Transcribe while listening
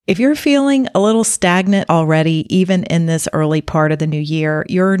If you're feeling a little stagnant already, even in this early part of the new year,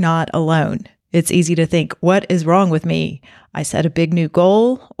 you're not alone. It's easy to think, what is wrong with me? I set a big new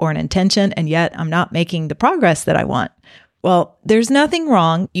goal or an intention, and yet I'm not making the progress that I want. Well, there's nothing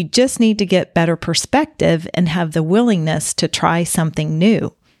wrong. You just need to get better perspective and have the willingness to try something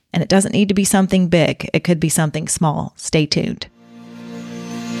new. And it doesn't need to be something big. It could be something small. Stay tuned.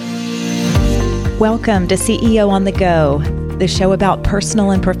 Welcome to CEO on the Go, the show about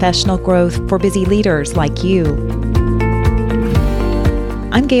personal and professional growth for busy leaders like you.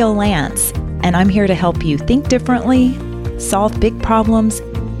 I'm Gail Lance, and I'm here to help you think differently, solve big problems,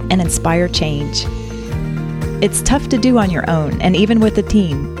 and inspire change. It's tough to do on your own, and even with a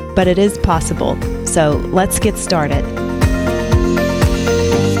team, but it is possible. So let's get started.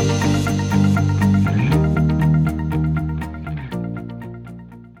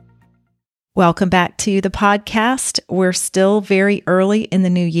 Welcome back to the podcast. We're still very early in the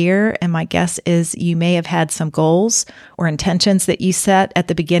new year, and my guess is you may have had some goals or intentions that you set at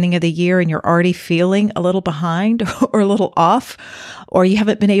the beginning of the year, and you're already feeling a little behind or a little off, or you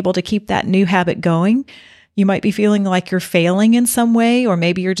haven't been able to keep that new habit going. You might be feeling like you're failing in some way, or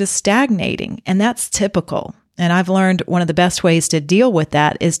maybe you're just stagnating, and that's typical. And I've learned one of the best ways to deal with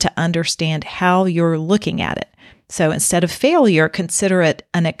that is to understand how you're looking at it. So instead of failure, consider it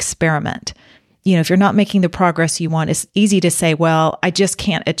an experiment. If you're not making the progress you want, it's easy to say, well, I just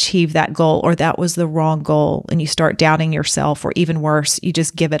can't achieve that goal, or that was the wrong goal. And you start doubting yourself, or even worse, you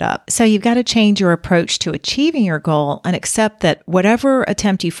just give it up. So you've got to change your approach to achieving your goal and accept that whatever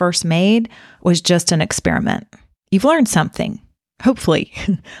attempt you first made was just an experiment. You've learned something. Hopefully.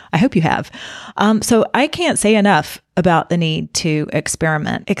 I hope you have. So I can't say enough about the need to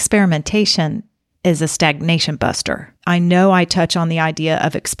experiment. Experimentation is a stagnation buster. I know I touch on the idea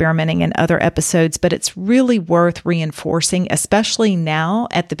of experimenting in other episodes, but it's really worth reinforcing, especially now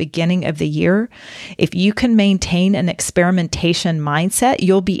at the beginning of the year. If you can maintain an experimentation mindset,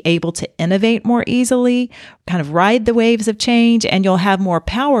 you'll be able to innovate more easily, kind of ride the waves of change, and you'll have more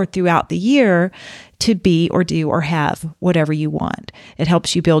power throughout the year to be or do or have whatever you want. It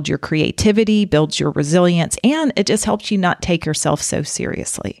helps you build your creativity, builds your resilience, and it just helps you not take yourself so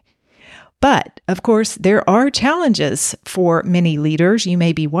seriously. But, of course, there are challenges for many leaders. You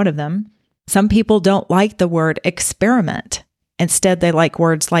may be one of them. Some people don't like the word experiment. Instead, they like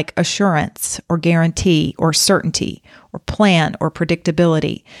words like assurance or guarantee or certainty or plan or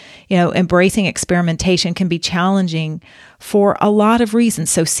predictability. Embracing experimentation can be challenging for a lot of reasons.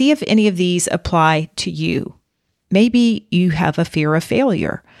 So see if any of these apply to you. Maybe you have a fear of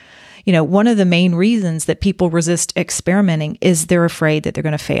failure. One of the main reasons that people resist experimenting is they're afraid that they're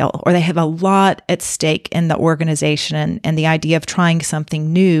going to fail, or they have a lot at stake in the organization, and the idea of trying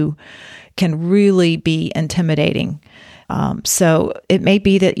something new can really be intimidating. So it may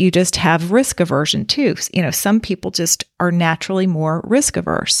be that you just have risk aversion too. Some people just are naturally more risk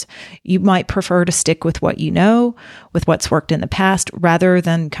averse. You might prefer to stick with what you know, with what's worked in the past, rather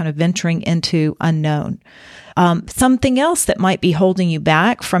than kind of venturing into unknown. Something else that might be holding you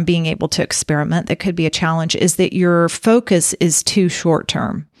back from being able to experiment that could be a challenge is that your focus is too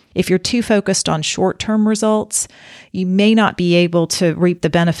short-term. If you're too focused on short-term results, you may not be able to reap the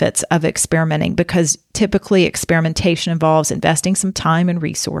benefits of experimenting, because typically experimentation involves investing some time and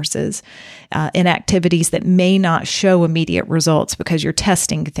resources in activities that may not show immediate results because you're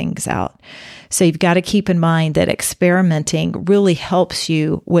testing things out. So you've got to keep in mind that experimenting really helps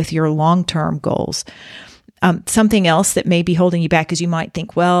you with your long-term goals. Something else that may be holding you back is you might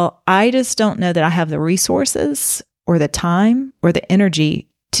think, well, I just don't know that I have the resources or the time or the energy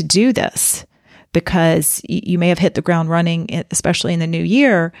to do this, because you may have hit the ground running, especially in the new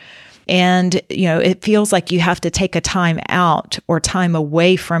year. And, it feels like you have to take a time out or time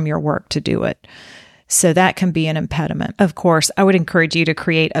away from your work to do it. So that can be an impediment. Of course, I would encourage you to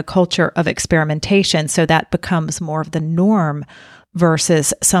create a culture of experimentation so that becomes more of the norm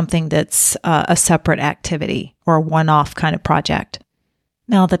versus something that's a separate activity or a one-off kind of project.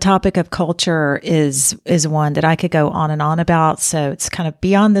 Now, the topic of culture is one that I could go on and on about, so it's kind of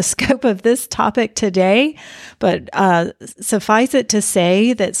beyond the scope of this topic today. But suffice it to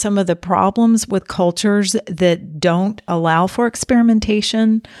say that some of the problems with cultures that don't allow for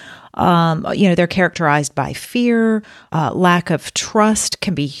experimentation, they're characterized by fear, lack of trust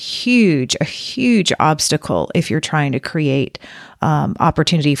can be a huge obstacle if you're trying to create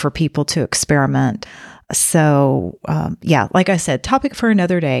opportunity for people to experiment. So, like I said, topic for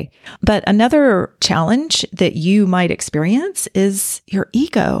another day. But another challenge that you might experience is your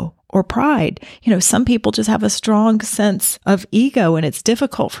ego or pride. Some people just have a strong sense of ego, and it's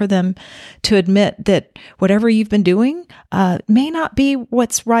difficult for them to admit that whatever you've been doing may not be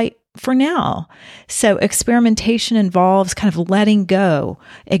what's right for now. So experimentation involves kind of letting go,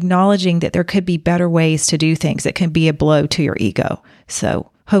 acknowledging that there could be better ways to do things that can be a blow to your ego. So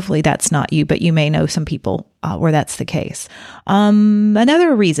hopefully that's not you, but you may know some people where that's the case.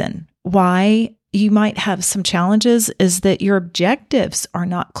 Another reason why you might have some challenges is that your objectives are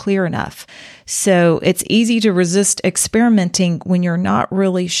not clear enough. So it's easy to resist experimenting when you're not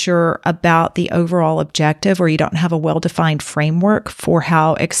really sure about the overall objective, or you don't have a well-defined framework for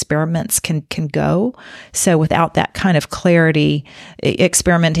how experiments can go. So without that kind of clarity,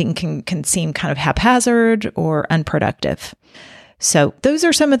 experimenting can seem kind of haphazard or unproductive. So those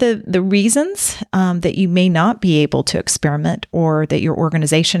are some of the reasons that you may not be able to experiment, or that your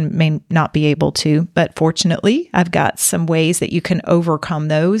organization may not be able to. But fortunately, I've got some ways that you can overcome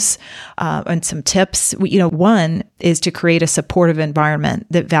those and some tips. One is to create a supportive environment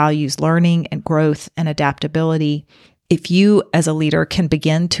that values learning and growth and adaptability. If you as a leader can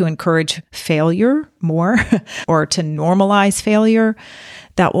begin to encourage failure more or to normalize failure,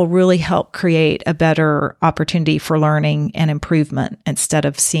 that will really help create a better opportunity for learning and improvement instead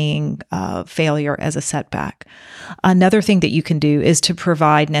of seeing failure as a setback. Another thing that you can do is to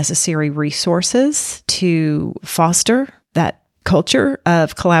provide necessary resources to foster that culture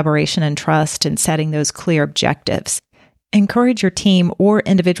of collaboration and trust, and setting those clear objectives. Encourage your team or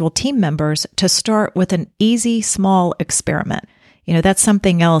individual team members to start with an easy, small experiment. That's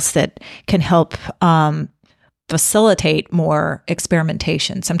something else that can help facilitate more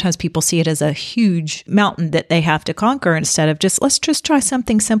experimentation. Sometimes people see it as a huge mountain that they have to conquer, instead of let's just try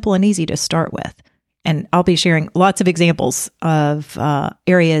something simple and easy to start with. And I'll be sharing lots of examples of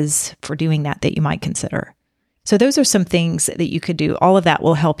areas for doing that you might consider. So those are some things that you could do. All of that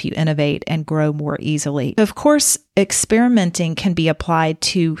will help you innovate and grow more easily. Of course, experimenting can be applied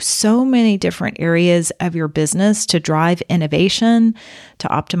to so many different areas of your business to drive innovation, to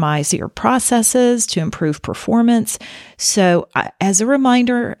optimize your processes, to improve performance. So as a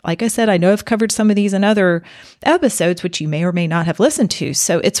reminder, like I said, I know I've covered some of these in other episodes, which you may or may not have listened to.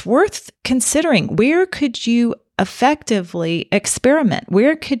 So it's worth considering, where could you effectively experiment?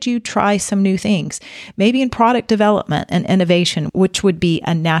 Where could you try some new things? Maybe in product development and innovation, which would be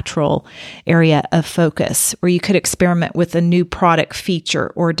a natural area of focus, where you could experiment with a new product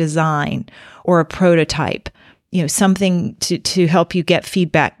feature or design or a prototype, something to help you get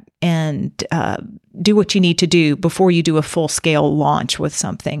feedback and do what you need to do before you do a full-scale launch with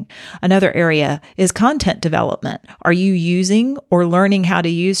something. Another area is content development. Are you using or learning how to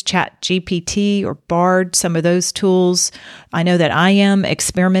use ChatGPT or Bard, some of those tools? I know that I am.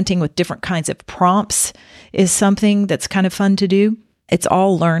 Experimenting with different kinds of prompts is something that's kind of fun to do. It's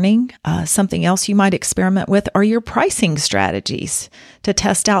all learning. Something else you might experiment with are your pricing strategies, to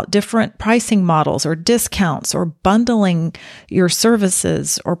test out different pricing models or discounts, or bundling your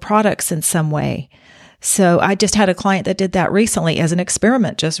services or products in some way. So I just had a client that did that recently as an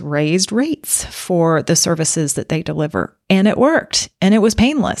experiment, just raised rates for the services that they deliver. And it worked, and it was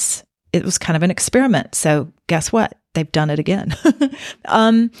painless. It was kind of an experiment. So guess what? They've done it again.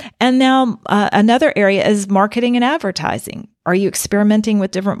 And now another area is marketing and advertising. Are you experimenting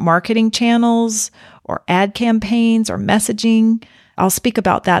with different marketing channels or ad campaigns or messaging? I'll speak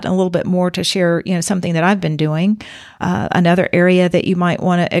about that a little bit more to share, something that I've been doing. Another area that you might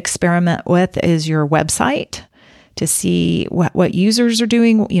want to experiment with is your website, to see what users are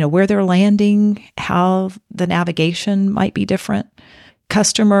doing, where they're landing, how the navigation might be different.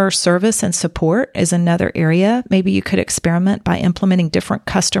 Customer service and support is another area. Maybe you could experiment by implementing different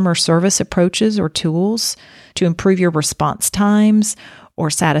customer service approaches or tools to improve your response times or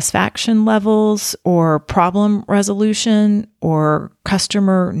satisfaction levels or problem resolution or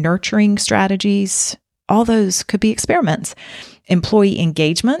customer nurturing strategies. All those could be experiments. Employee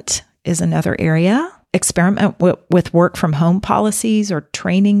engagement is another area. Experiment with work from home policies or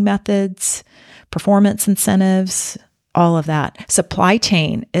training methods, performance incentives, all of that. Supply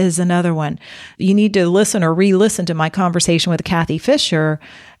chain is another one. You need to listen or re-listen to my conversation with Kathy Fisher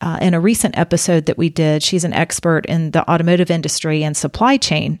in a recent episode that we did. She's an expert in the automotive industry and supply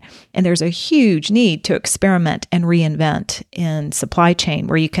chain. And there's a huge need to experiment and reinvent in supply chain,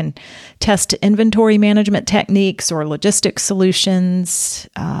 where you can test inventory management techniques or logistics solutions,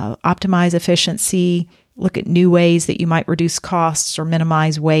 optimize efficiency, look at new ways that you might reduce costs or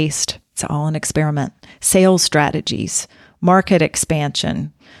minimize waste. It's all an experiment. Sales strategies, market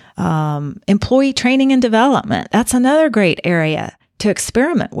expansion, Employee training and development. That's another great area to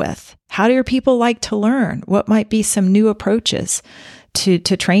experiment with. How do your people like to learn? What might be some new approaches to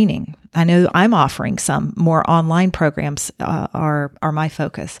training? I know I'm offering some more online programs are my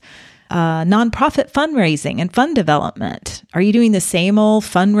focus. Nonprofit fundraising and fund development. Are you doing the same old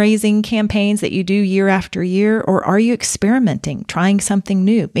fundraising campaigns that you do year after year, or are you experimenting, trying something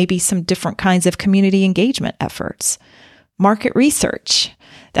new, maybe some different kinds of community engagement efforts? Market research.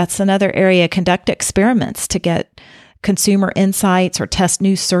 That's another area. Conduct experiments to get consumer insights or test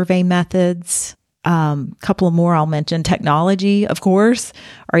new survey methods. Couple of more I'll mention. Technology, of course.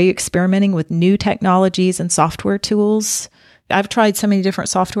 Are you experimenting with new technologies and software tools? I've tried so many different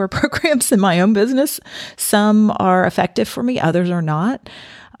software programs in my own business. Some are effective for me, others are not.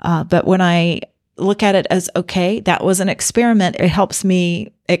 But when I look at it as, okay, that was an experiment, it helps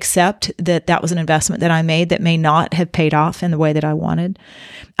me accept that that was an investment that I made that may not have paid off in the way that I wanted.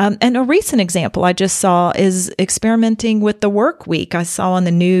 And a recent example I just saw is experimenting with the work week. I saw on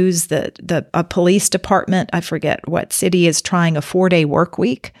the news that a police department, I forget what city, is trying a 4-day work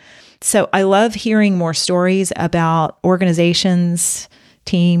week. So I love hearing more stories about organizations,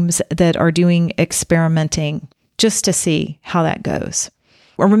 teams that are doing experimenting just to see how that goes.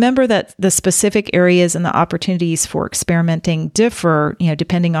 Well, remember that the specific areas and the opportunities for experimenting differ,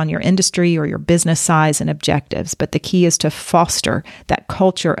 depending on your industry or your business size and objectives. But the key is to foster that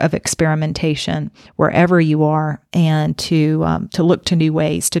culture of experimentation wherever you are, and to look to new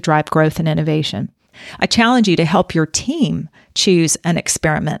ways to drive growth and innovation. I challenge you to help your team choose an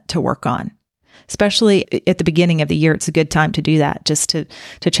experiment to work on. Especially at the beginning of the year, it's a good time to do that, just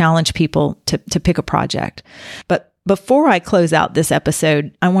to challenge people to pick a project. But before I close out this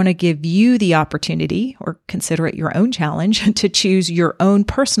episode, I want to give you the opportunity, or consider it your own challenge, to choose your own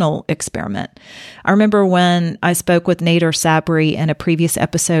personal experiment. I remember when I spoke with Nader Sabri in a previous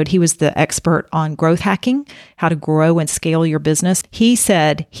episode, he was the expert on growth hacking, how to grow and scale your business. He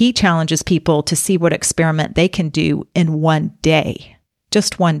said he challenges people to see what experiment they can do in one day.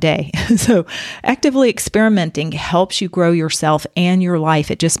 Just one day. So actively experimenting helps you grow yourself and your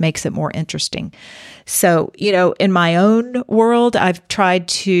life. It just makes it more interesting. So, in my own world, I've tried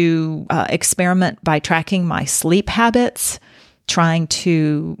to experiment by tracking my sleep habits, trying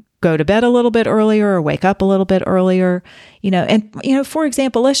to go to bed a little bit earlier or wake up a little bit earlier, for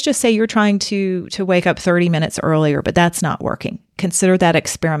example, let's just say you're trying to wake up 30 minutes earlier, but that's not working. Consider that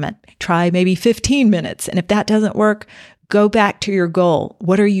experiment. Try maybe 15 minutes. And if that doesn't work, go back to your goal.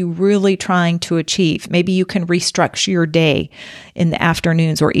 What are you really trying to achieve? Maybe you can restructure your day in the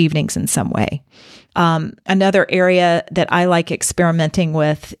afternoons or evenings in some way. Another area that I like experimenting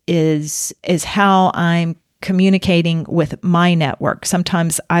with is how I'm communicating with my network.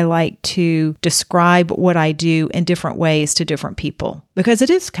 Sometimes I like to describe what I do in different ways to different people, because it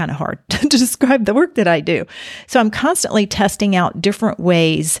is kind of hard to describe the work that I do. So I'm constantly testing out different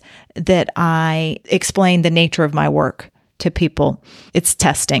ways that I explain the nature of my work to people. It's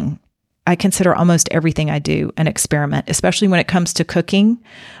testing. I consider almost everything I do an experiment, especially when it comes to cooking.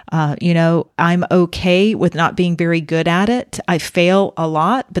 I'm okay with not being very good at it. I fail a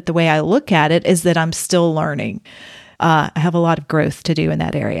lot, but the way I look at it is that I'm still learning. I have a lot of growth to do in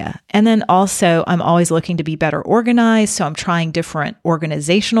that area. And then also, I'm always looking to be better organized. So I'm trying different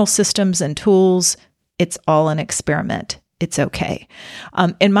organizational systems and tools. It's all an experiment. It's okay.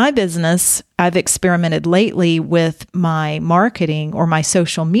 In my business, I've experimented lately with my marketing or my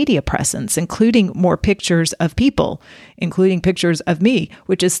social media presence, including more pictures of people, including pictures of me,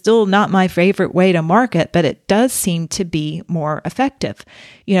 which is still not my favorite way to market, but it does seem to be more effective.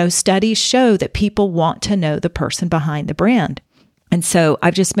 Studies show that people want to know the person behind the brand. And so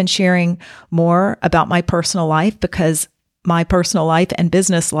I've just been sharing more about my personal life, because my personal life and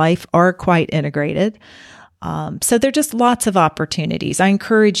business life are quite integrated. So there are just lots of opportunities. I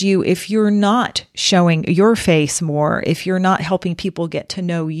encourage you, if you're not showing your face more, if you're not helping people get to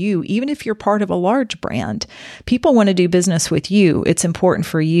know you, even if you're part of a large brand, people want to do business with you. It's important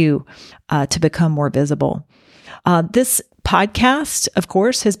for you to become more visible. This podcast, of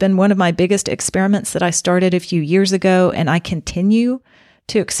course, has been one of my biggest experiments that I started a few years ago, and I continue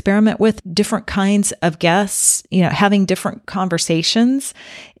to experiment with different kinds of guests, having different conversations.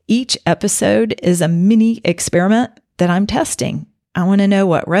 Each episode is a mini experiment that I'm testing. I want to know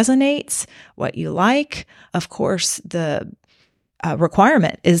what resonates, what you like. Of course, the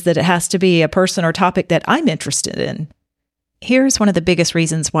requirement is that it has to be a person or topic that I'm interested in. Here's one of the biggest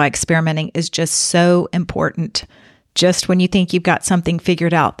reasons why experimenting is just so important. Just when you think you've got something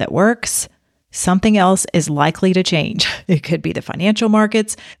figured out that works, something else is likely to change. It could be the financial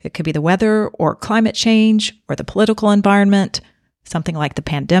markets, it could be the weather or climate change or the political environment. something like the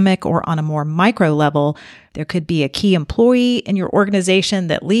pandemic, or on a more micro level, there could be a key employee in your organization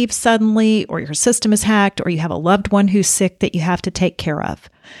that leaves suddenly, or your system is hacked, or you have a loved one who's sick that you have to take care of.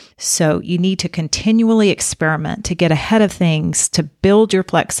 So you need to continually experiment to get ahead of things, to build your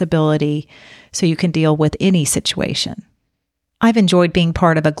flexibility so you can deal with any situation. I've enjoyed being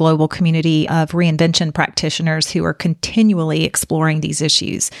part of a global community of reinvention practitioners who are continually exploring these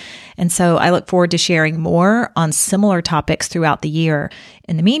issues. And so I look forward to sharing more on similar topics throughout the year.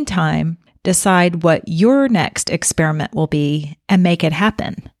 In the meantime, decide what your next experiment will be and make it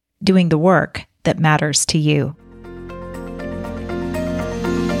happen, doing the work that matters to you.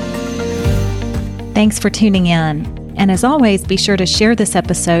 Thanks for tuning in. And as always, be sure to share this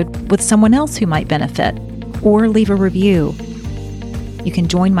episode with someone else who might benefit, or leave a review. You can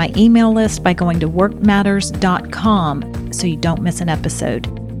join my email list by going to workmatters.com so you don't miss an episode.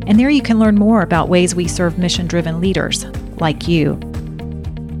 And there you can learn more about ways we serve mission-driven leaders like you.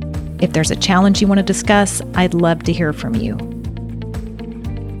 If there's a challenge you want to discuss, I'd love to hear from you.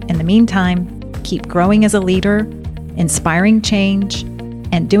 In the meantime, keep growing as a leader, inspiring change,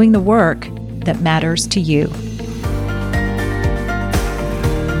 and doing the work that matters to you.